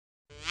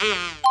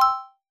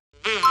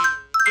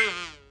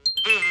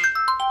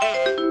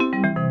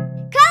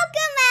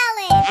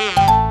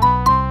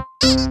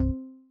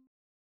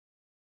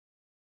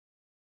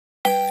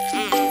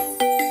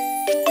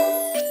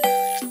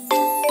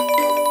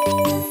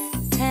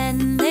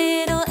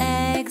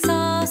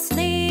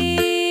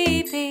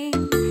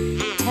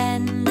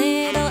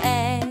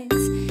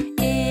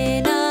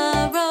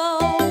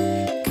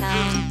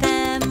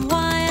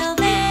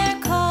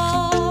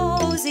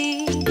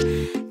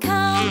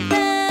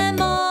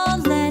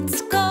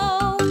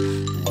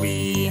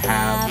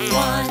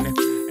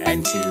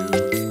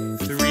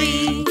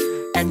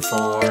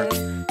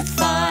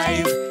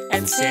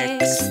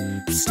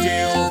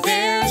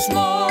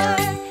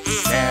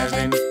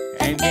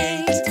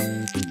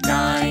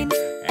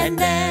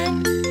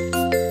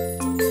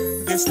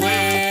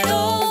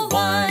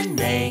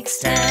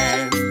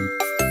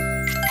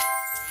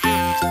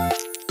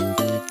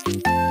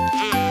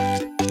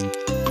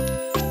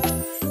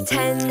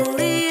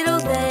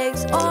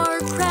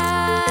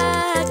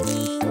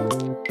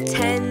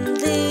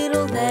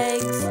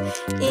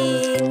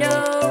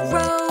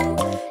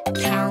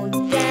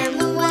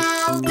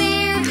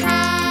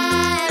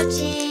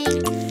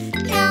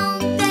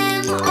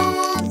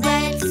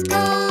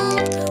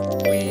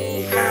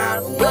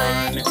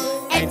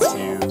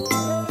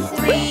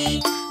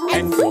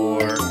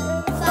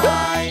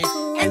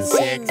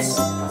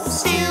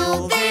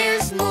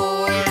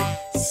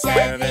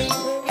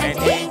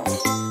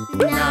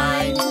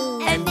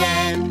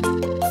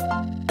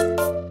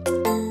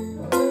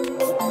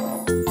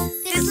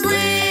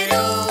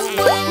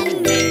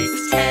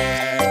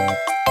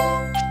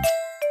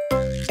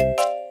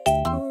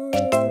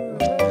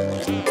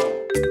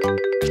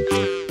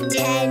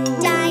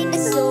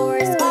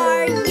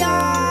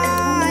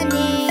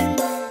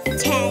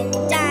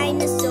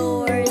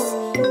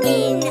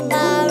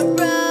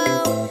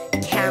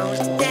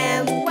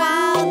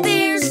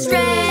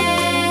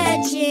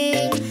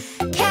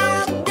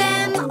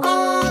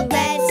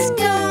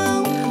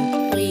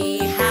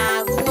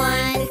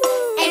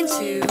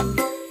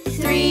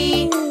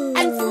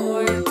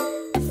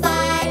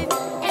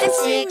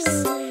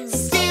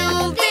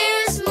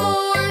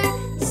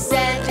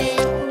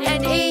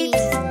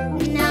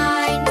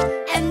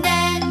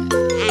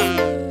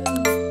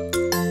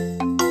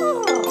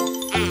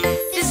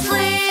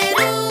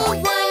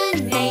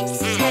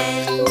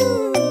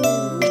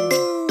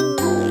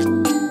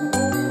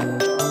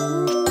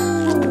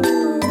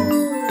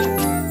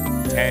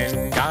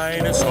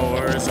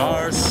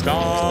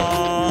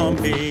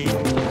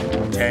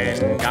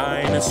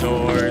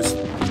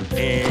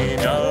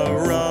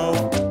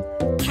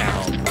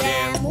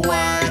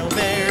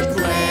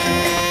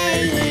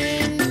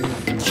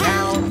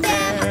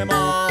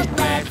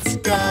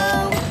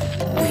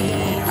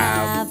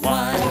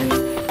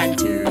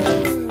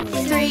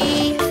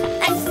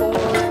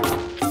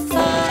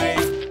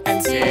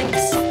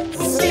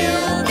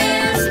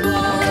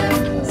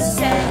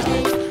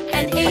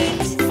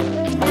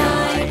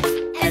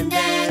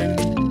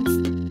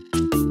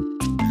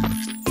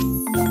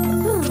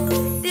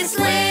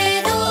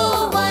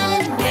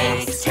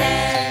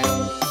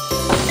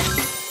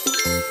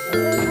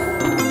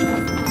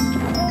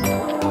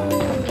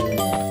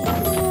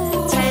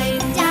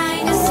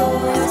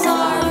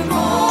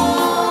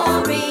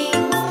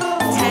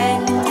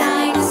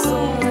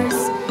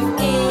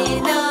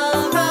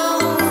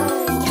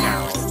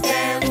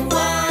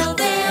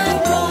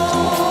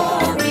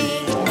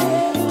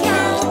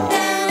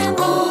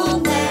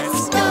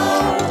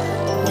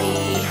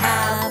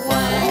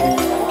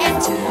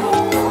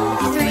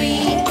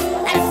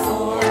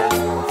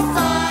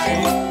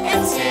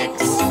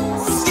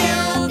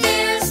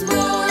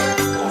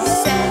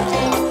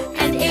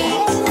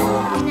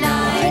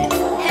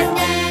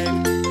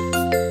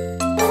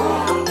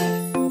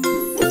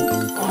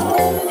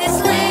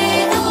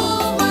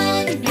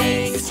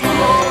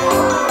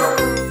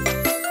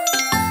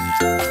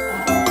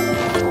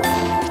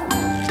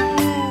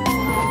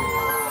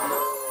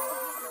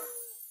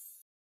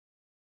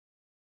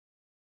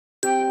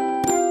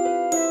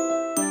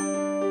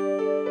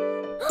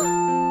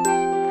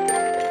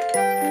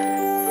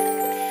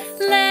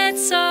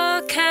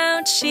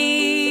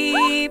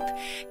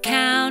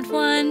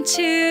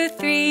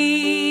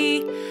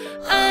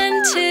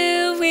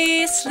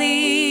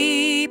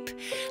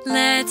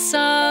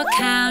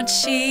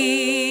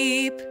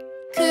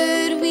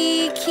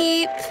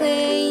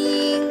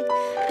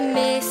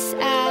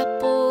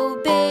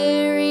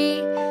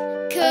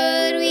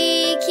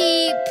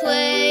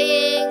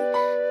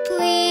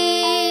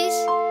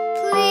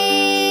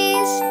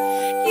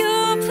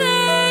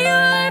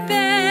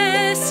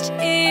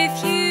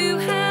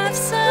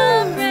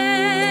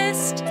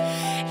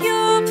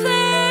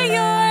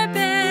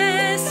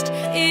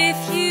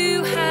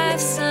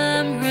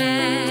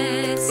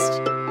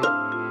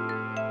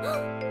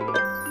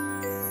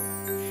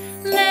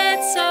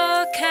Let's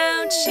all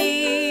count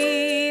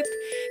sheep.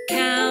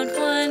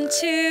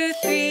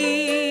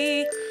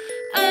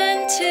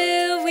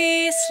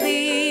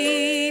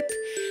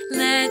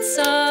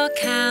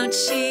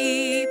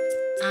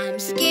 I'm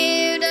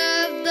scared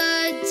of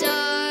the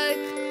dark.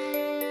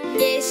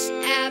 Miss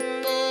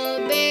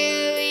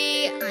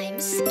Appleberry, I'm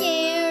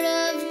scared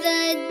of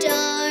the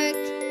dark.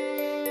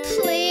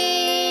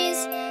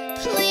 Please,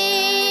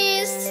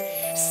 please,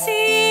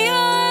 see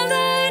our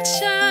light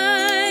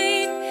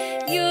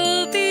shine.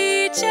 You'll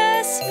be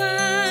just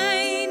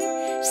fine.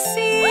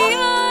 See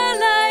our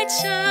light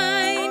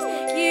shine.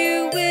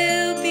 You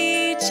will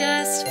be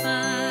just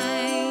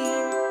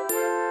fine.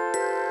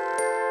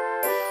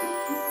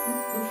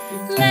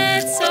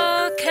 Let's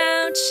all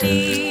count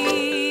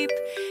sheep.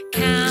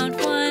 Count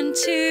 1,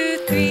 2,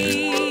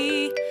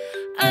 3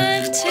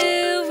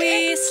 until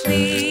we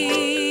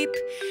sleep.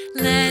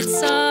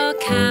 Let's all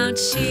count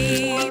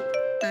sheep.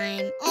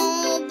 I'm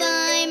all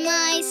by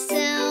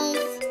myself.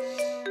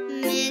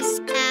 Miss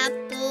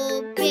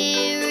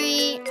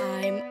Appleberry,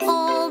 I'm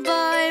all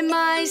by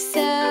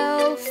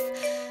myself.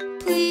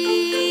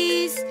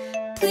 Please,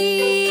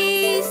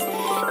 please,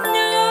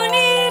 No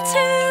need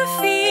to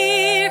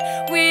fear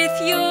with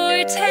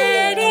your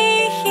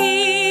teddy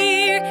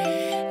here.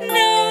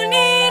 No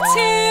need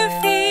to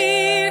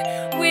fear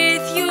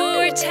with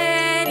your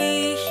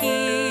teddy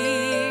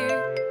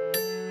here.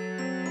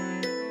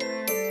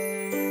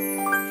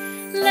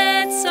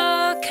 Let's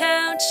all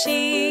count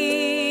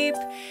sheep.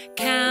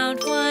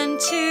 Count 1,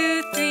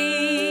 2,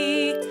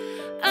 3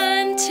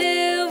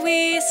 until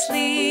we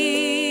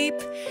sleep.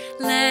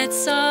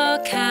 Let's all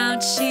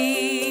count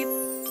sheep.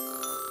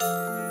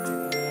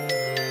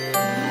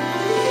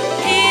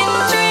 In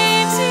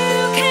dreams you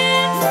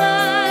can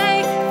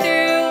fly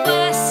through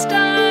a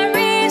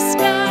starry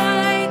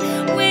sky.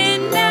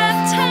 When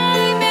nap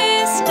time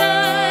is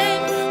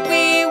done,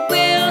 we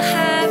will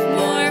have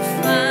more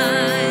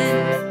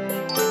fun.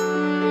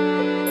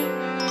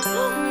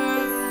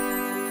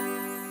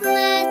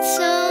 let's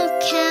all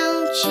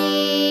count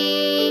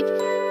sheep.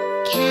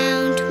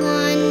 Count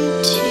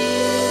 1,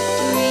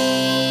 2,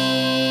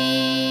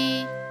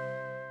 3.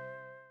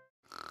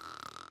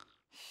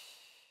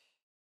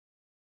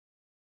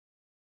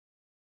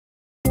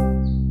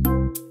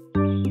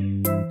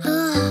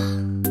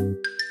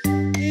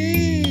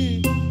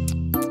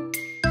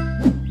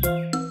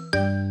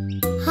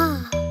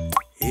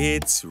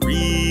 It's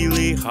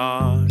really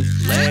hot.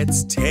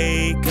 Let's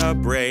take a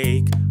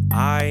break.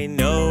 I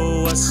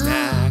know a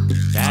snack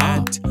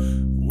that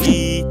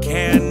we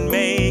can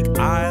make.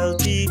 I'll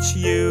teach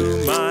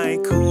you my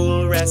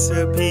cool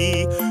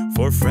recipe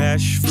for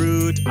fresh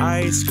fruit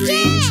ice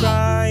cream.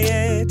 Try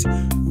it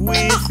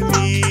with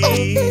me.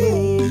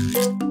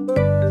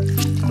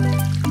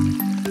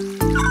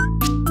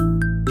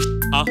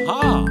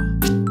 Aha!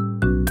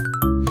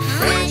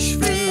 Fresh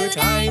fruit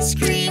ice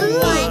cream,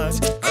 what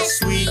a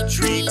sweet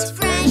treat.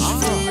 Fresh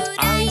fruit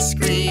ice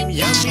cream,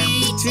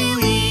 yummy to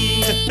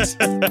eat.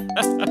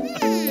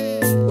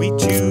 We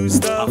choose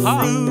the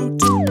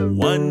fruit,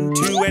 1,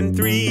 2, and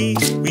 3.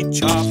 We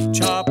chop,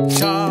 chop,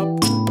 chop,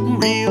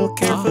 real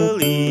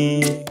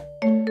carefully.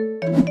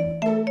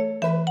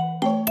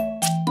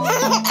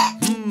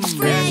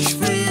 Fresh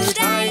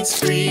fruit ice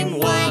cream,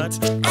 what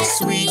a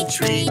sweet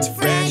treat.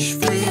 Fresh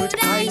fruit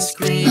ice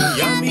cream,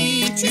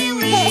 yummy to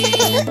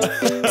eat.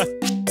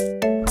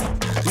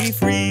 We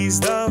freeze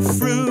the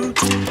fruit,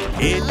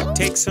 it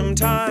takes some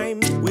time.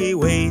 We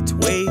wait,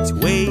 wait,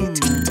 wait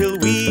till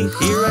we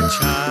hear a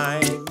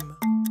chime.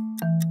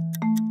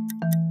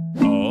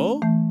 Oh,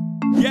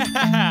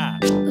 yeah!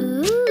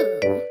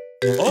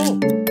 Oh!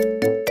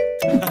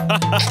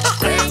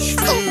 Fresh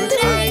fruit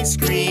ice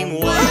cream,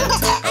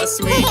 what a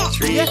sweet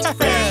treat.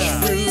 Fresh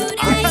fruit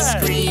ice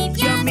cream,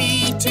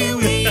 yummy to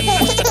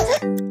eat.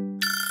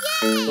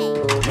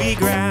 We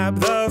grab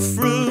the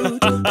fruit,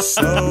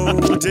 so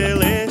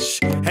delish,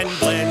 and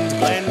blend,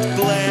 blend,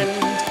 blend,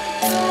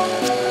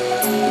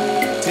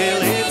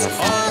 till it's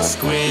all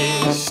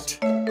squished.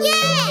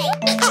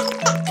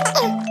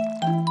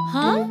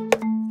 Huh?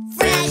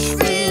 Fresh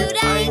fruit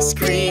ice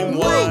cream,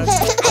 what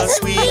a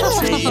sweet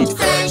treat.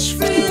 Fresh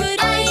fruit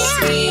ice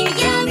cream,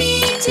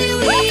 yummy to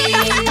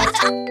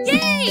eat.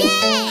 Yay!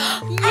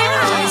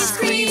 Ice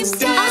cream's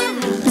done.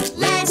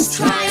 Let's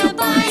try a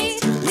bite.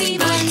 We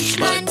munch,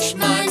 munch,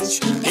 munch.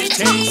 It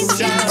tastes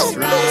just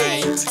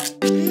right.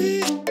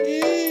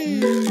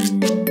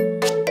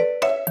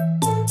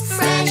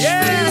 Fresh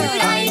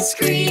fruit ice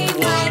cream,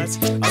 what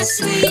a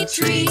sweet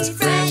treat.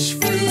 Fresh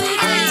fruit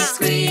ice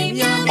cream,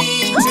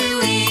 yummy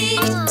to eat.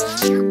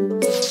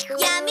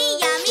 Yummy,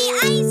 yummy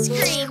ice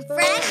cream.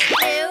 Fresh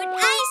fruit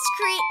ice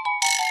cream.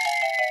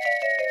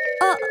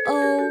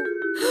 Uh-oh.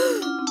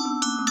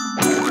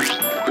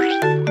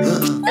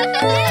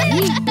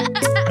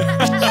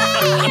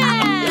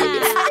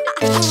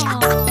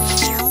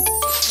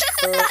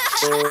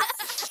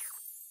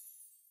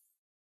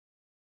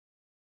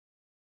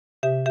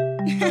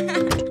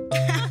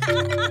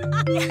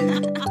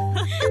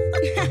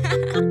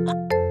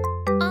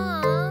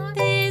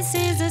 This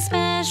is a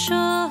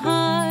special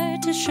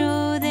heart to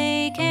show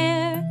they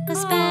care. A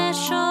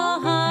special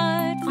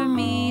heart for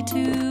me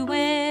to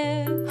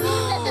wear.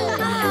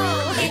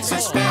 It's a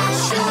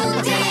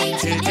special day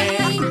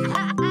today.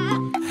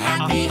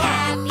 Happy,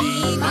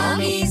 happy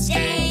mommy's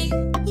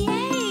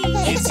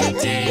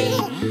day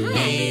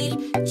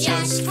made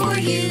just for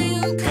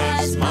you.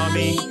 'Cause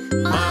mommy,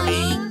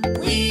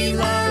 we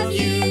love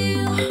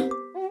you.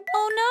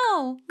 Oh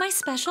no, my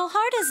special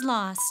heart is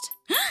lost.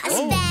 A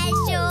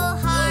special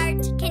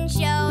heart can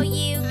show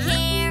you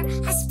care.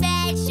 A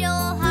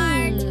special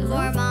heart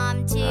for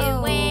mom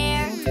to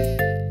wear.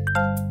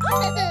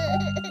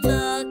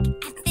 Look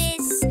at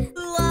this,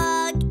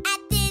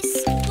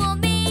 we'll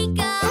make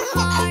a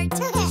heart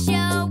to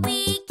show we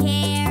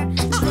care.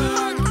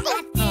 Look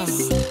at this,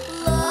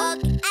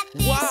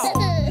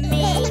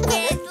 made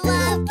with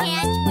love,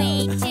 can't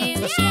wait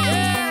to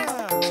share.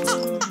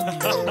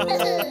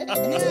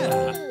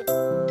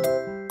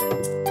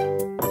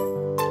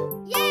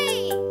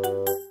 Yay!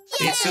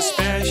 It's a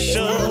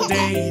special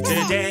day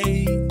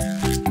today.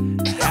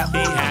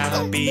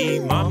 Happy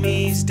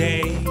Mommy's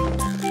Day.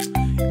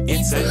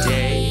 It's a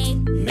day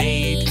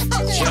made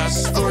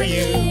just for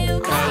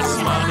you. 'Cause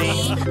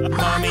mommy,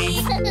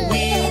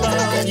 we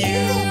love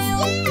you.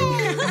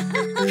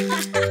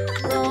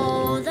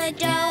 Roll the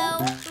dough,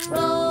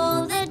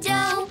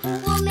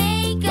 we'll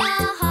make a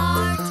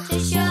heart to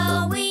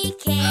show we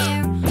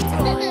care.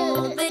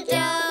 Roll the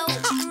dough,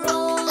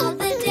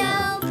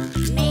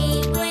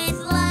 made with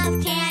love,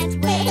 can't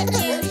wait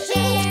to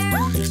share.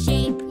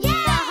 Shape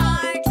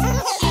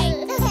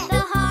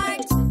the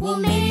heart, we'll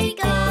make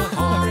a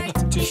heart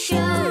to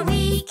show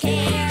we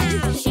care.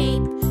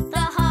 Shape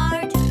the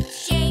heart,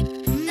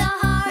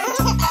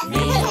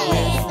 Made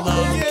with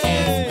love,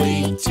 can't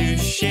wait to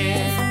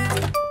share.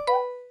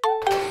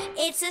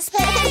 It's a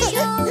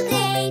special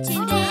day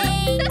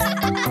today.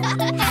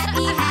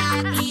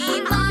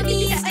 Happy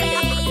Mommy's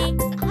Day.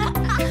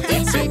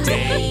 It's a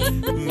day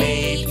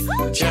made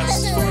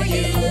just for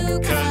you.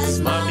 'Cause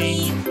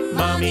mommy,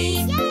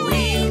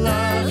 we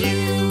love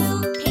you.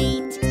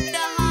 Paint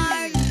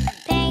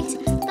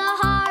the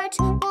heart,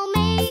 we'll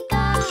make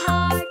a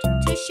heart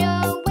to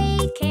show we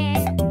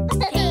care.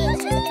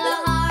 Paint the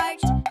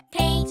heart,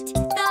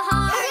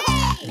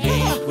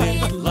 Made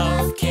with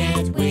love,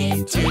 can't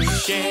wait to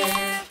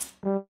share.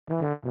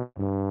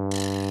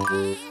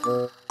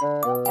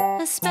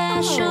 A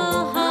special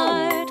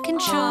heart can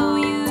show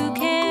you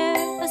care.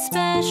 A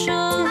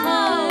special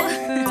heart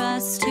for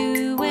us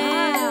to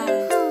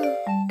wear.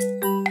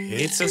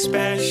 It's a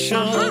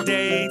special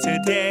day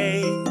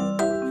today.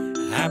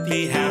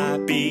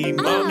 Happy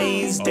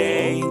Mommy's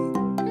Day.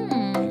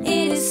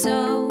 It is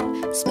so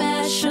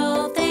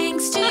special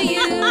thanks to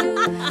you.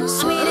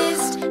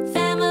 Sweetest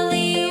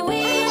family,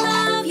 we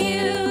love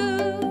you.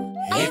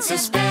 It's a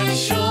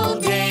special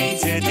day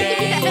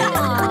today.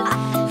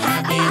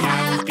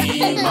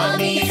 Happy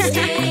Mommy's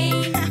Day.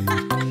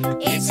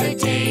 It's a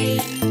day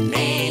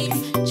made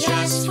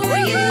just for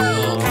you.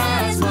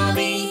 'Cause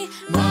mommy,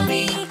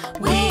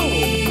 we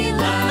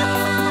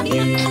love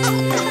you.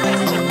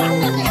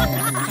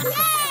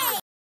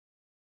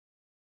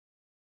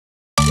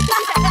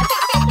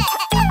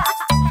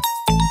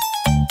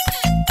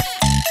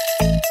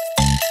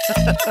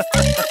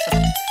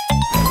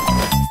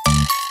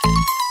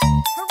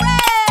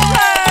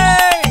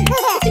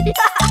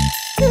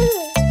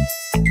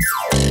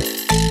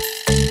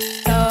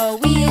 The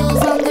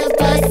wheels on the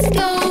bus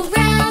go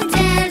round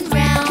and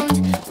round,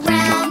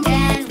 round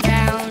and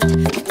round,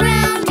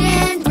 round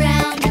and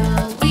round.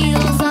 The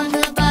wheels on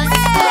the bus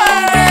go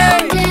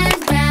round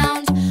and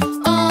round,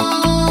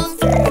 all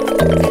through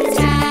the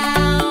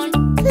town.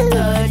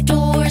 The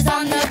doors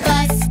on the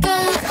bus go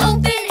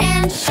open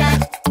and shut,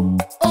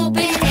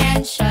 open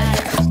and shut,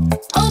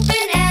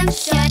 open and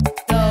shut.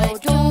 The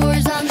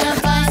doors on the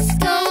bus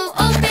go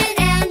open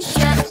and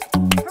shut.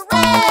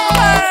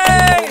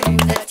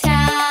 The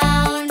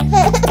town,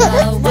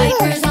 the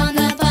wipers on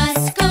the bus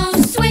go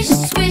swish,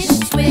 swish,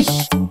 swish,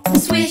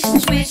 swish,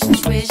 swish,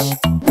 swish,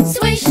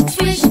 swish,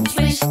 swish,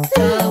 swish.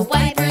 The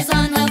wipers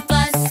on the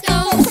bus go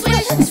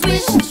swish,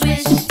 swish,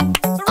 swish.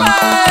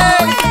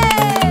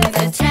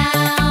 The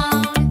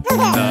town,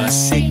 The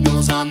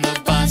signals on the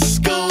bus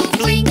go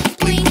blink,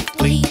 blink,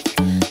 blink,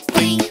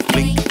 blink,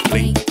 blink,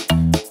 blink,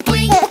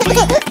 blink,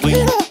 blink,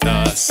 blink.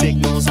 The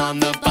signals on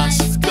the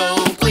bus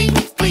go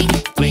blink,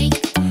 blink, blink,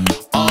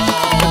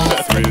 all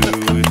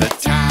through the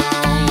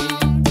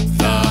town.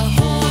 The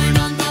horn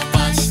on the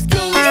bus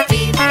goes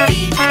beep,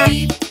 beep,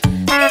 beep,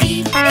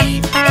 beep,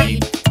 beep,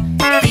 beep,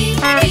 beep,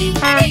 beep,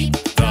 beep.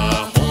 The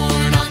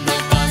horn on the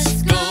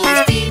bus goes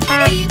beep,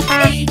 beep,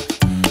 beep,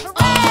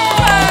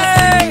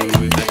 all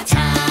through the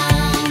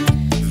town.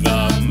 The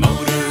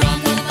motor on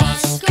the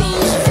bus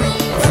goes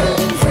vroom,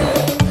 vroom,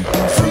 vroom,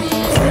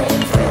 vroom,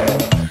 vroom, vroom,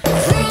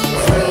 vroom,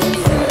 vroom,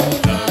 vroom.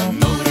 The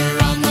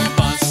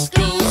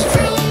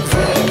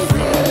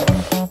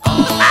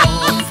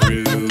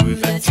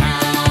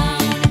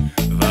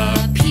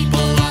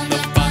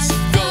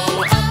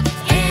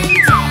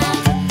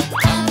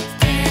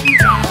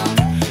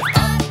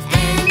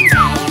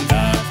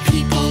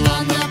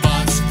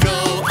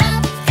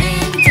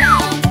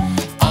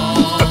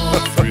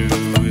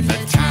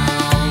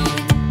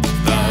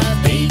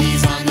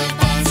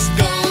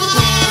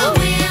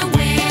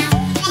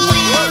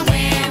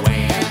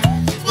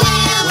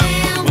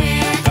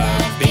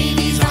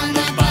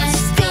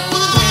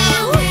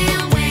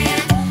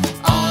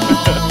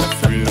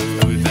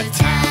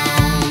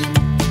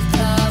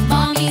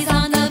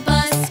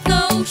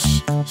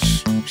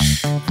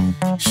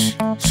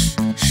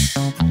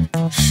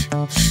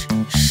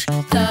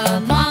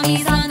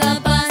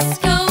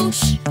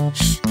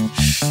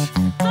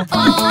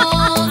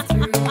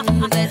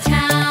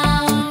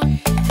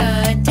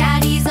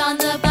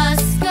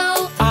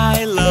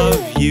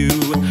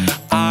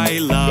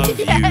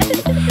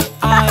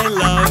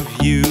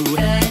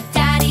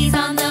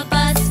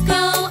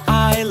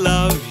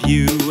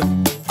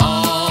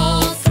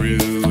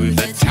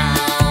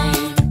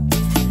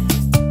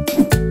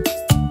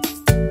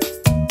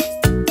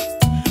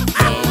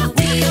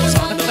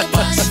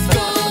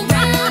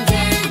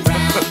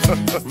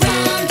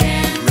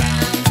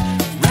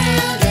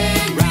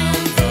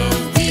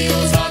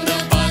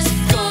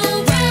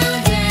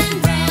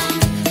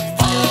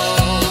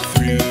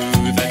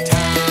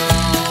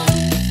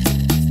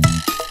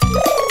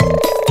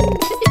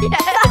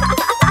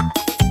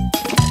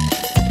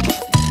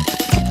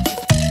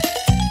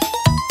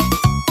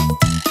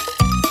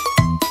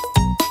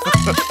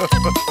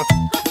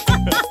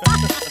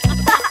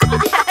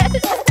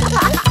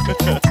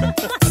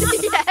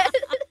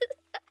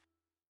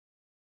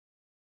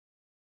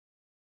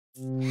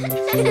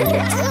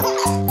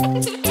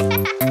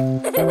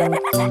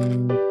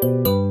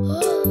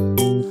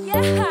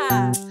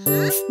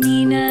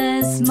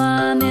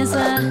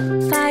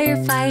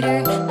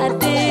firefighter, a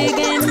big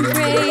and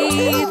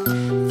brave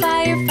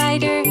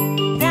firefighter.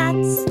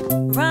 That's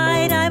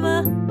right, I'm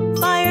a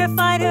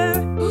firefighter.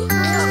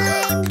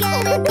 I'm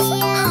gonna be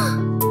a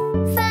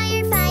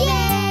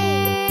firefighter.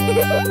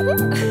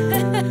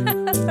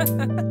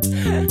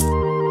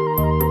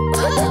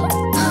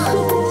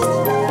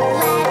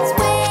 Let's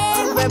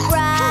wear a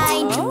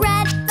bright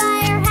red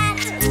fire hat,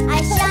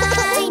 a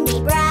shiny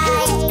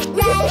bright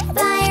red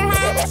fire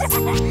hat.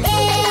 In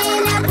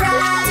a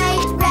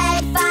bright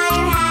red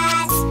fire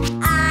hat,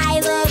 I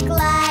look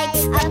like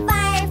a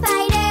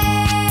firefighter.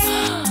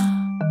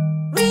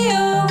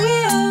 Wee-oo,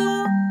 wee-oo.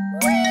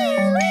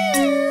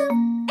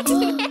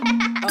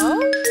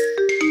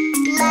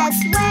 Let's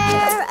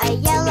wear a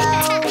yellow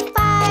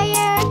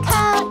fire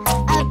coat,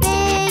 a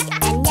big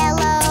and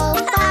yellow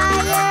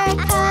fire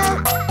coat.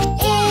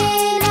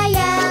 In a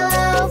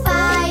yellow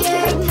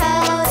fire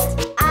coat,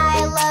 I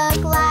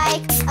look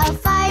like a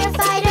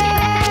firefighter.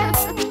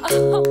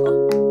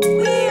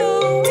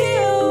 Wee-oo,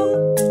 wee-oo.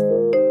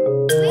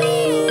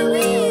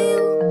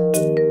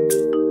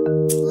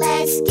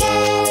 Let's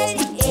get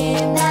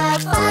in the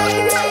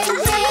fire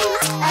engine,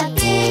 a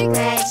big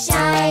red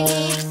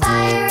shiny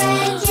fire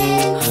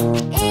engine.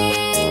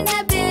 In a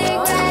big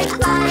red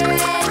fire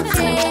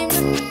engine,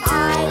 I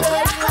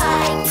look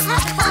like a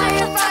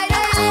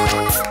firefighter.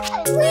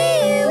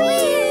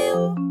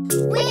 Wee-oo,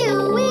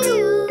 wee-oo,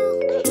 wee-oo.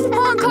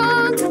 Honk,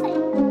 honk.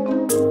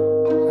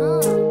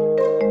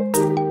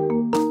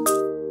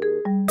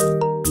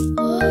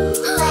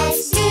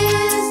 Let's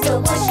use the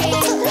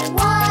washing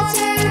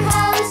water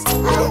hose,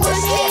 a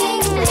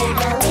washing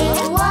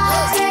wiggling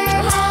water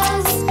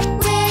hose.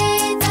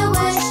 With the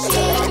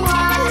washing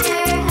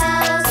water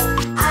hose,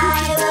 I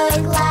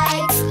look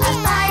like a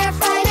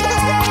firefighter.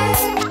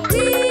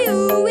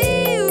 Wee-oo,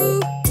 wee-oo.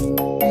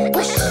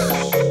 Whoosh.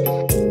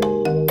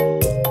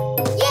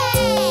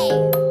 Yay!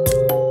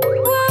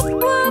 Whoop,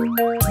 whoop.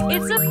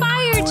 It's a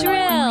fire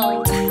drill.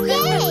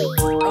 Yay!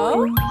 Oh?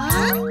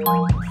 Huh?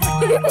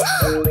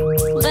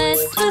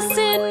 Let's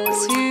listen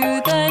to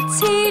the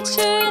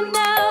teacher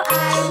now.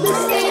 I'm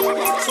listening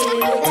to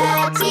the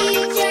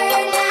teacher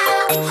now.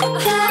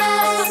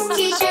 'Cause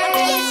teacher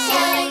is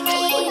telling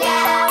me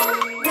now.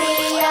 We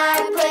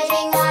are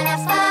putting on a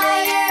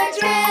fire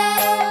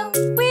drill.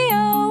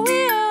 Wee-oo,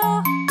 wee-oo.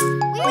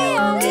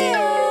 Wee-oo,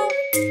 wee-oo.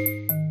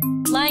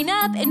 Line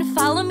up and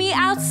follow me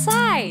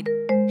outside.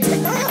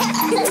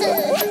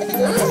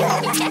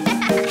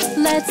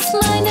 Let's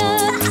line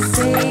up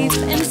safe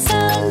and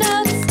sound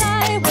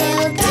outside.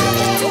 We'll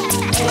gather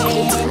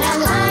in a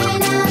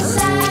line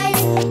outside.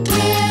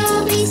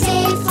 We'll be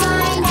safe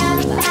lined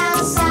up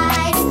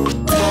outside.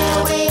 We'll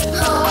wait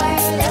for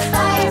the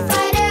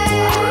firefighter.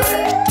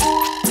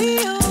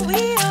 Wee-oo,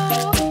 wee-oo.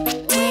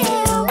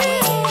 Wee-oo,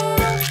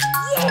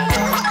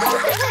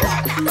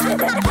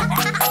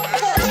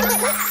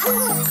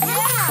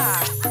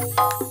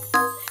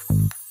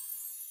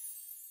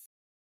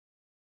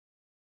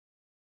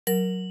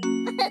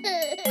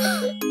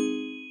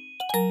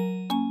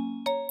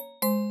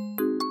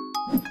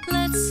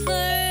 Let's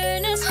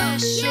learn a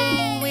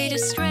special way to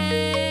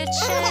stretch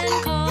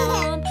and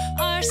calm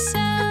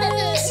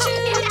ourselves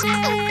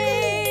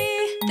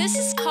today. This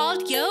is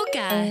called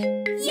yoga.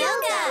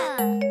 Yoga.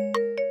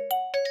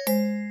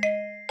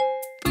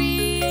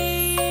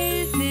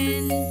 Breathe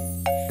in,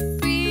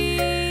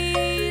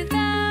 breathe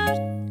out.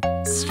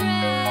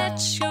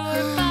 Stretch your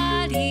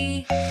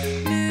body,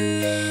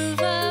 move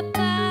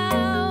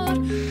about.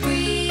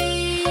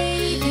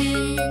 Breathe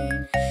in,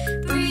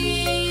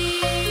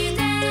 breathe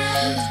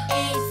out.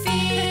 It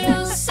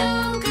feels so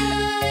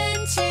good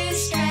to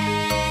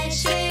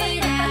stretch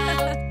it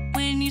out.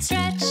 When you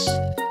stretch,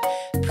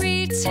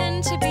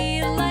 pretend to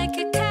be like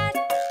a cat.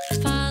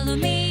 Follow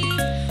me,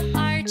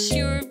 arch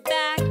your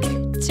back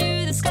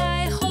to the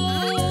sky.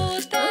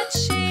 Hold that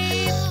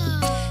shape,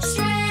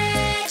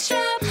 stretch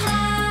up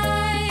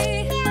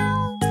high.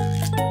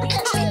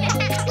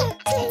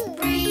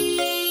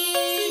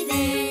 Breathe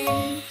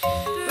in,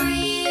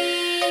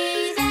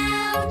 breathe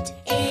out.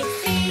 It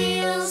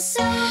feels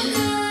so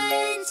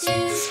good to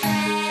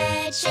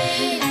stretch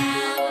it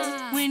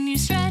out. When you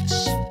stretch,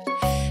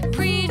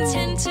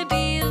 pretend to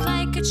be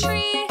like a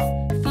tree.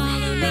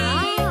 Follow me,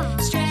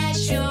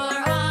 stretch your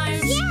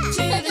arms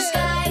to the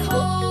sky.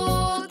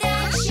 Hold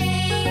that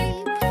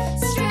shape,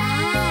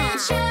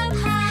 stretch up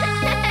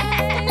high.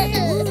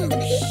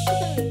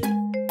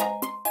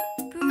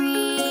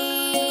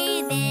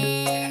 Breathe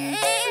in,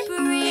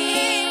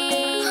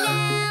 breathe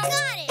out.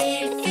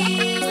 It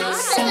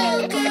feels so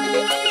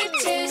good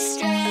to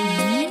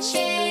stretch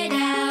it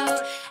out.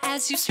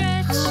 As you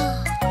stretch,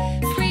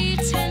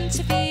 pretend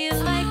to be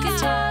like a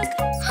dog.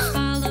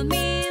 Follow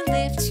me,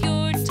 lift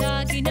your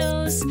doggy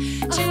nose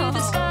to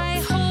the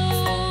sky.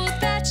 Hold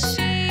that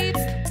shape,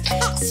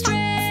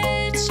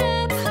 stretch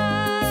up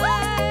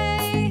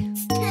high.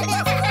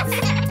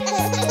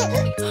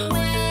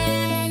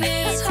 When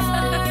it's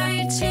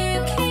hard to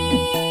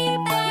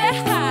keep it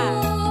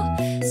cool,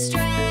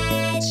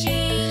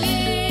 stretching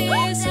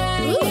is a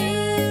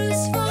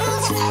useful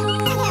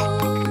tool.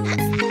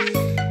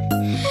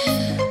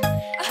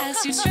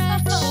 as you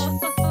stretch.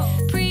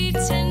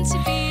 Pretend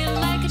to be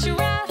like a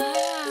giraffe.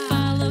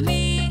 Follow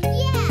me.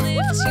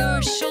 Lift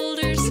your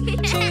shoulders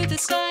to the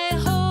sky.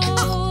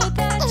 Hold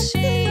that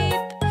shape.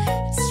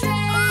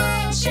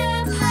 Stretch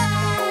up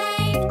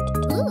high.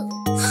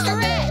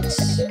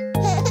 Stretch.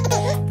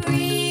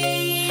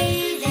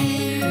 Breathe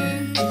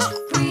in.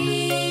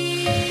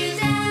 Breathe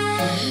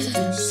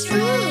out.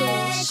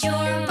 Stretch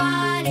your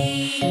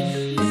body.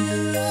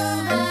 Move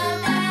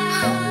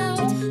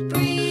about.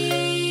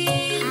 Breathe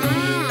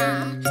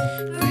in.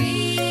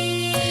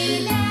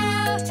 Breathe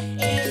out.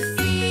 It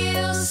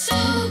feels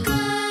so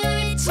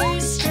good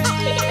to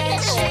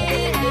stretch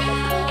it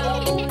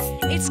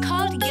out. It's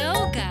called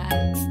yoga.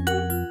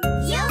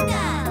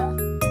 Yoga.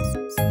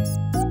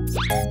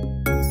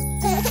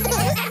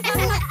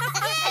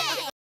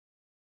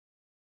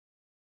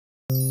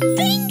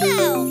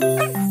 Bingo!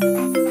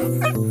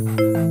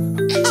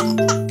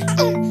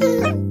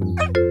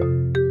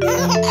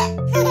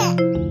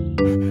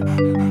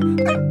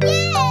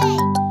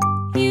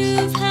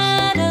 You've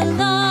had a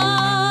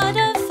lot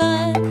of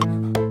fun.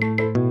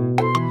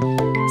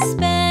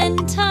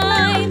 Spend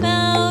time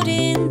out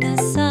in the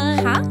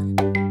sun.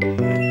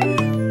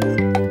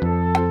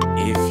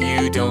 If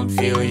you don't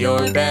feel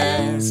your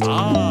best,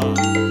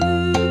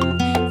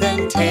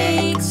 then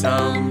take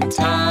some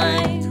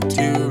time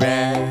to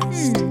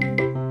rest.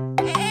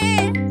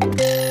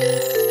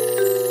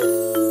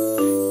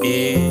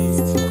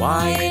 It's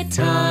quiet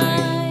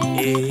time,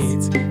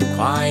 it's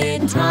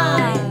quiet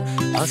time,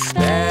 a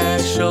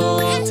special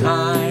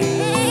time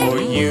for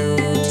you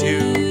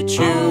to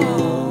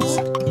choose.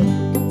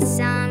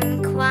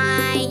 Some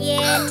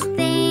quiet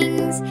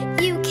things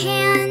you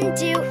can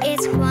do.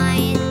 It's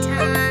quiet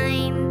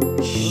time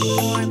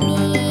for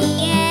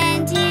me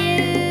and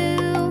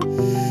you.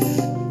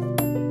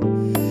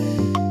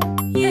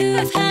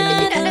 You've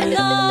had a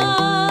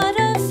lot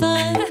of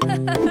fun.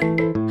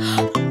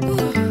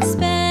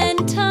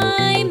 Spend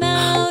time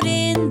out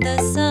in the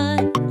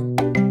sun.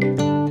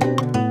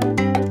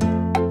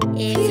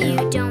 If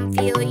you don't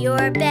feel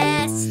your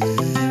best,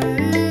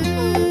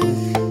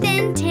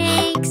 then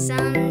take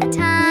some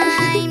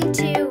time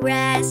to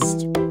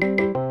rest.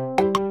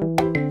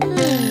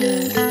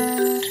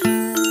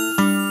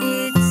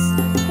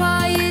 It's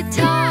quiet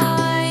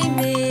time,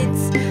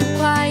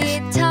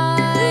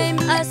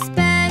 a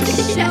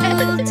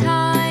special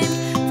time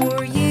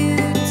for you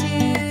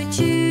to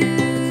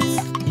choose.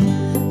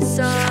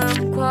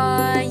 Some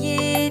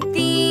quiet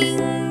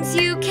things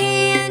you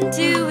can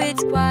do.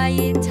 It's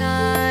quiet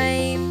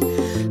time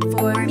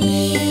for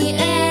me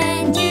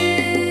and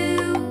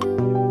you.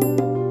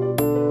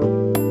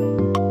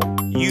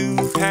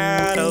 You've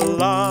had a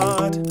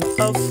lot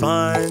of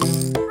fun.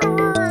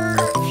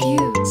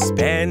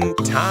 Spend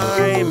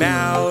time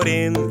out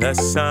in the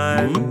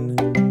sun.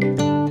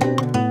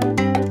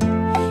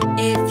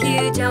 If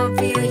you don't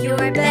feel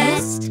your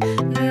best,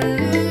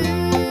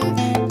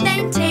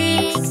 then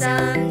take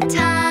some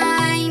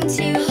time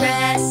to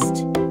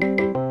rest.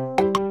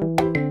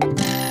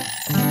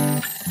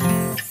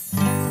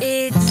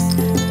 It's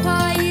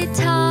quiet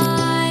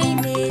time,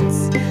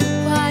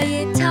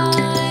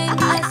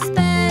 a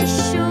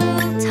special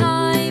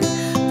time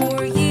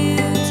for you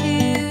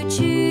to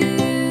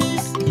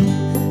choose.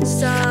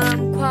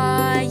 Some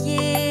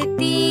quiet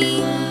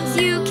things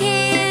you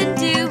can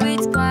do.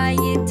 It's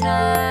quiet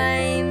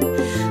time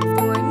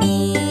for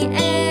me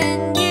and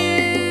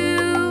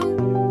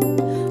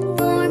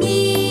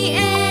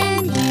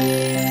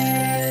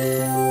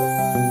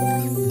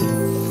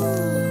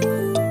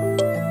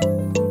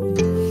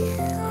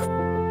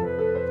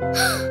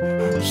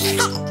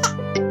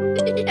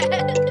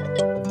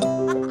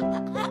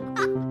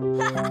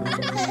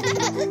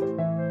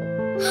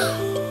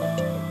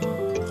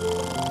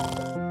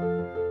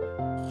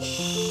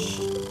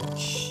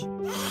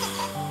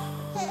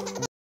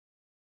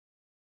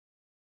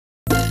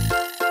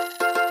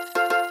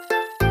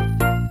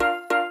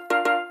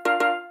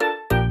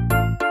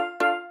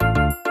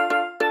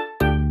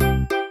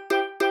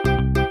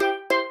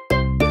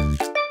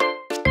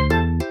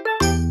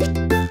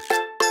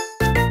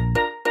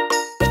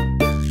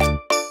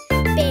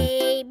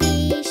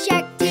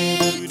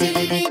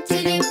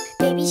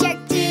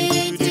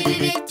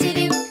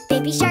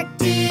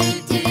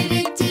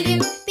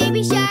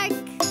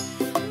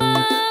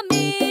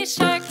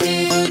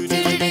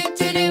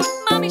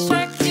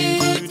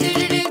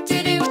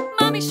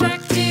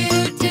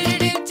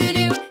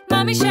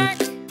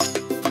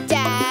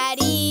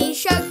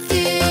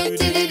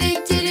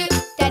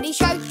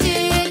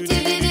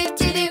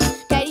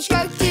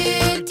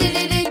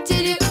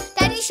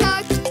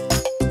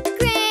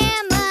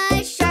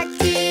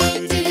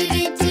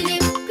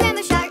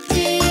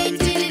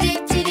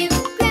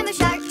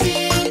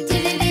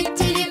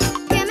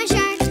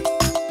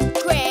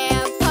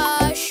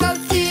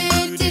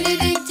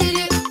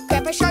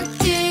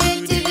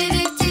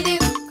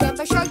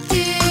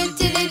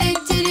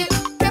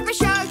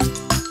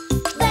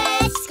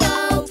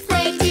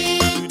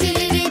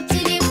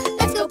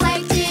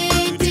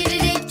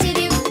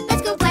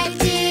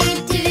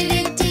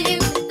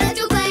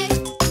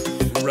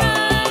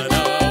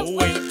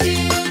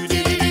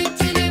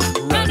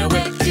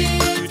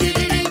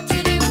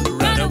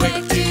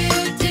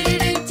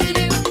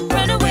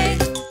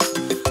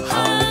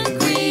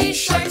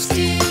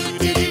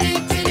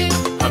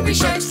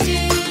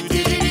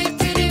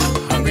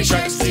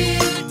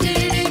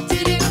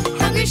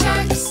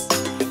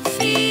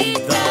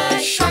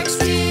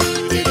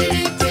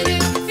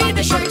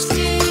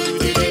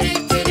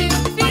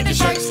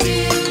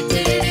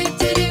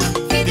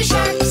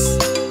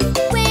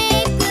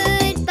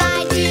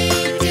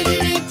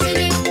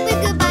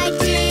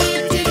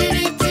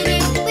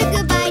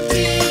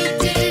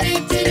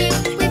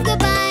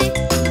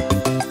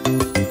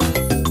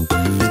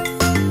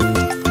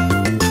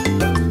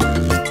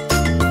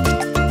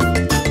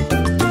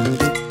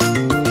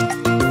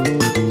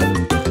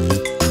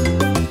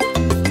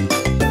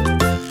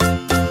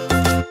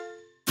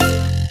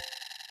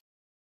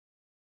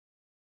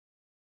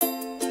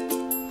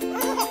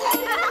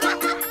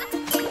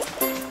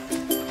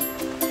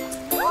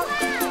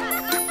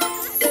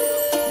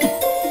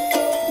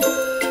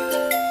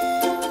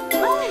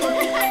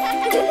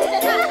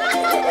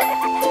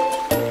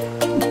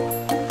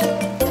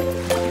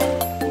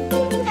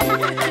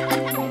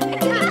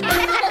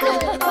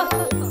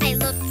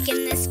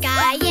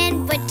fly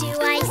and what do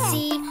I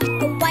see?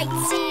 A white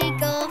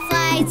seagull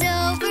flies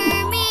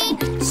over me,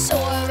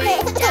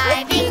 soaring,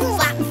 diving,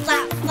 flap,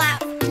 flap,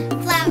 flap,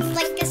 flap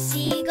like a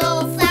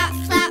seagull, flap,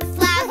 flap,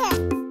 flap.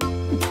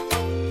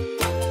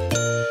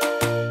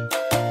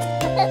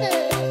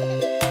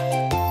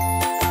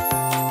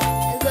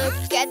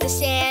 Look at the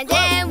sand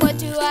and what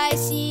do I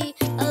see?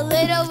 A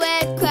little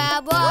red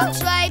crab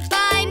walks right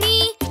by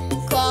me,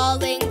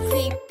 crawling,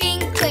 creeping,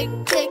 click,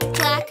 click,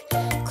 clack.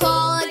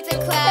 Crawl like the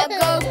crab,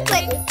 go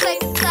click,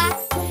 click, clack.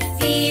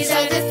 These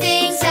are the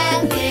things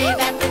that live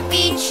at the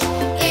beach.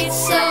 It's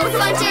so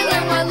fun to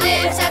learn what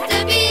lives at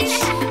the beach.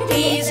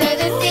 These are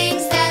the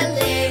things that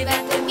live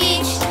at the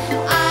beach.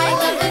 I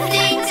love the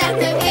things at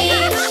the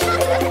beach.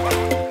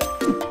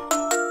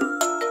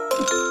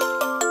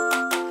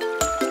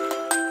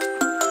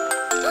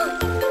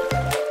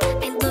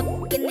 I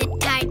look in the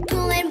tide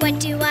pool and what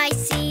do I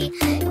see?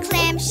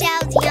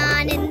 Clamshells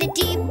yawn in the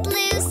deep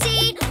blue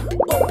sea,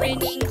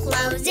 opening,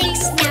 closing,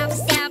 snap,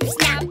 snap,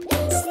 snap,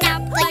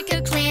 snap like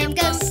a clam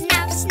goes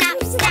snap,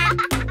 snap, snap.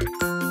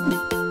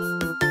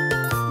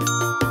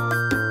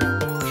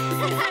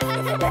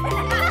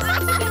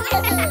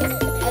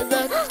 I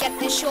look at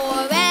the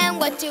shore and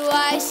what do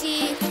I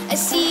see? A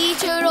sea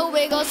turtle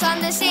wiggles on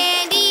the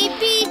sandy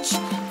beach,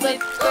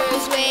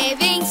 flippers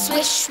waving,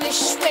 swish,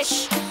 swish,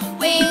 swish,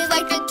 wave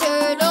like the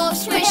turtle,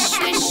 swish,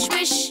 swish,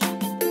 swish.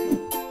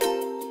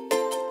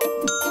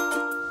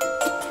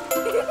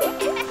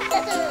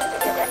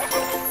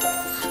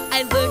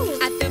 I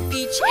look at the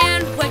beach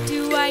and what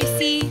do I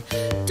see?